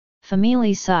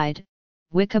Familicide,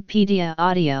 Wikipedia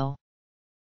audio.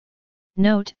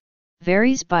 Note: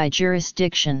 varies by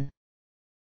jurisdiction.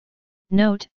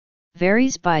 Note: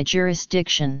 varies by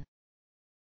jurisdiction.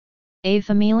 A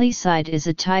familicide is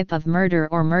a type of murder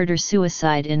or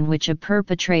murder-suicide in which a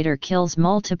perpetrator kills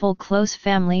multiple close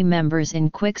family members in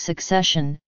quick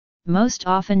succession, most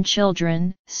often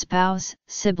children, spouse,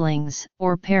 siblings,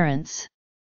 or parents.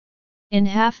 In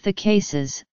half the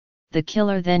cases, the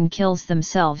killer then kills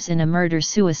themselves in a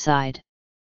murder-suicide.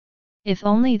 If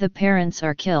only the parents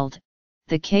are killed,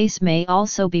 the case may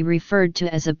also be referred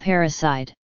to as a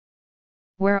parricide.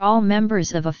 Where all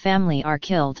members of a family are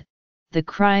killed, the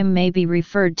crime may be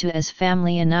referred to as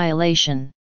family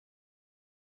annihilation.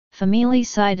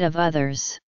 Familicide of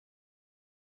others.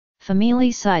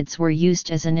 Familicides were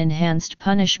used as an enhanced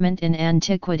punishment in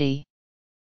antiquity.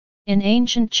 In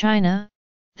ancient China,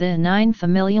 the 9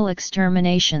 familial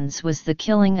exterminations was the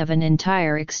killing of an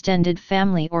entire extended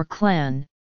family or clan,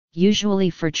 usually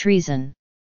for treason.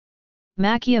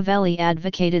 Machiavelli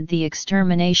advocated the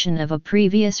extermination of a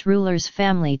previous ruler's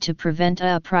family to prevent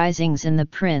uprisings in the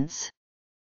prince.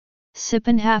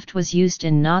 Sippenhaft was used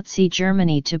in Nazi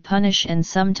Germany to punish and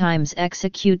sometimes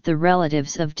execute the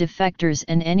relatives of defectors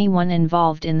and anyone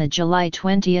involved in the July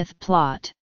 20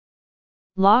 plot.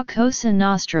 La Cosa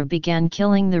Nostra began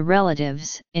killing the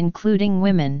relatives, including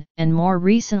women, and more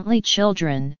recently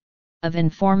children, of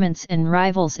informants and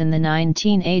rivals in the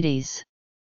 1980s.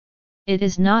 It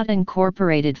is not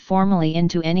incorporated formally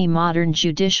into any modern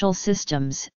judicial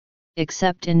systems,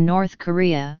 except in North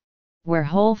Korea, where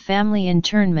whole family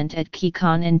internment at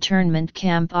Kikon internment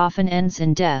camp often ends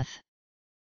in death.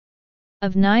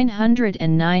 Of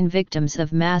 909 victims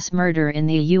of mass murder in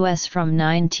the U.S. from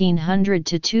 1900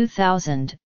 to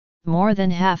 2000, more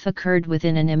than half occurred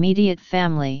within an immediate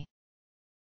family.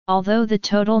 Although the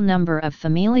total number of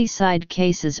familicide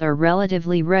cases are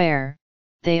relatively rare,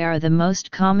 they are the most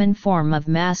common form of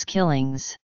mass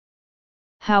killings.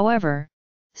 However,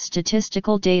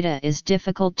 statistical data is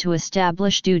difficult to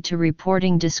establish due to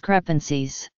reporting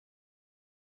discrepancies.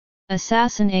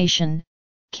 Assassination,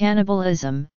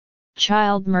 cannibalism,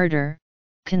 child murder,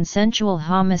 consensual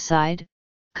homicide,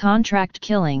 contract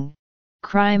killing,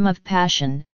 crime of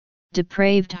passion,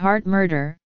 depraved heart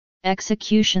murder,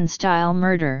 execution-style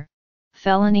murder,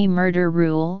 felony murder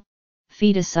rule,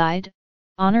 feticide,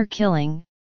 honor killing,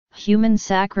 human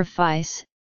sacrifice,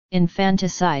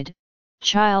 infanticide,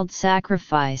 child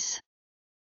sacrifice.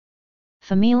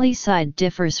 Familicide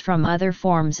differs from other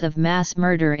forms of mass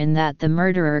murder in that the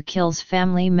murderer kills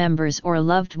family members or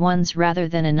loved ones rather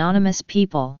than anonymous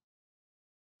people.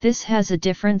 This has a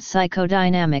different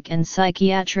psychodynamic and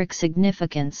psychiatric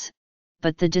significance,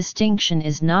 but the distinction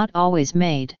is not always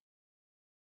made.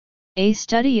 A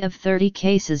study of 30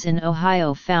 cases in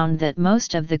Ohio found that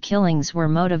most of the killings were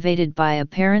motivated by a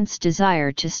parent's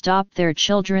desire to stop their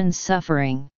children's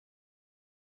suffering.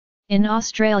 In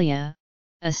Australia,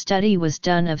 a study was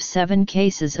done of 7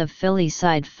 cases of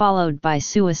filicide followed by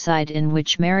suicide in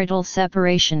which marital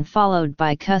separation followed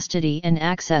by custody and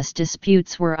access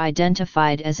disputes were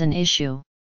identified as an issue.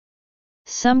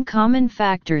 Some common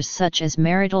factors such as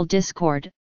marital discord,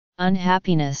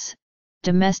 unhappiness,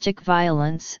 domestic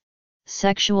violence,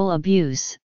 sexual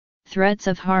abuse, threats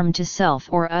of harm to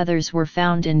self or others were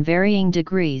found in varying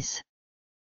degrees.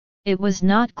 It was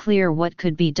not clear what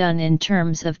could be done in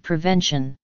terms of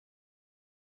prevention.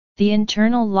 The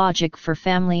internal logic for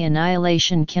family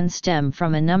annihilation can stem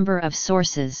from a number of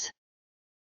sources.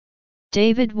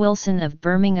 David Wilson of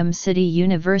Birmingham City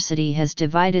University has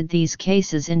divided these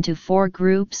cases into 4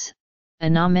 groups: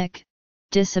 anomic,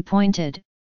 disappointed,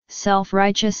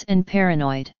 self-righteous and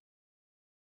paranoid.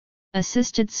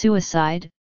 Assisted suicide,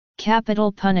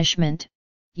 capital punishment,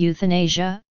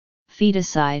 euthanasia,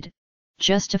 feticide,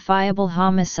 justifiable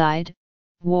homicide,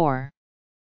 war.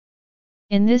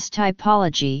 In this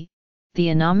typology, the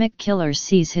anomic killer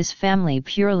sees his family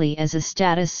purely as a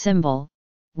status symbol.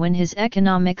 When his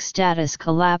economic status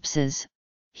collapses,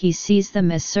 he sees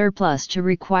them as surplus to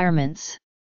requirements.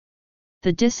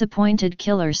 The disappointed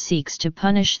killer seeks to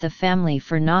punish the family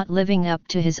for not living up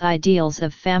to his ideals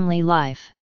of family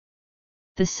life.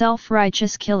 The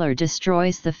self-righteous killer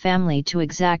destroys the family to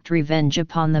exact revenge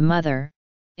upon the mother,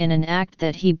 in an act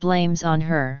that he blames on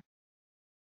her.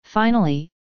 Finally,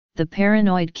 the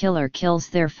paranoid killer kills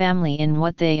their family in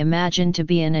what they imagine to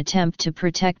be an attempt to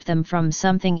protect them from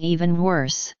something even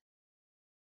worse.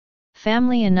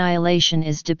 Family annihilation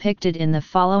is depicted in the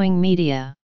following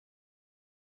media: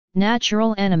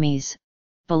 Natural Enemies,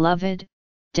 Beloved,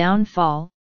 Downfall,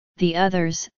 The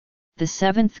Others, The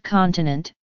Seventh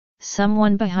Continent,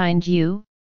 Someone Behind You,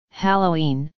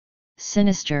 Halloween,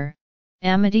 Sinister,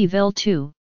 Amityville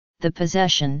 2, The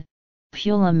Possession,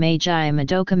 Pula Magi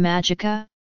Madoka Magica,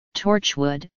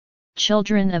 Torchwood,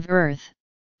 Children of Earth,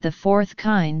 The Fourth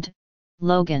Kind,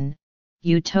 Logan,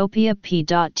 Utopia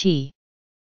P.T.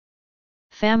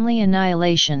 Family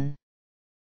Annihilation.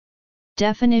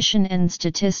 Definition and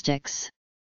statistics.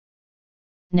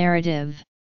 Narrative.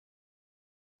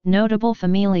 Notable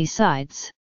familicides.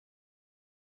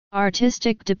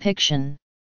 Artistic depiction.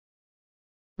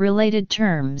 Related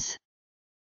terms.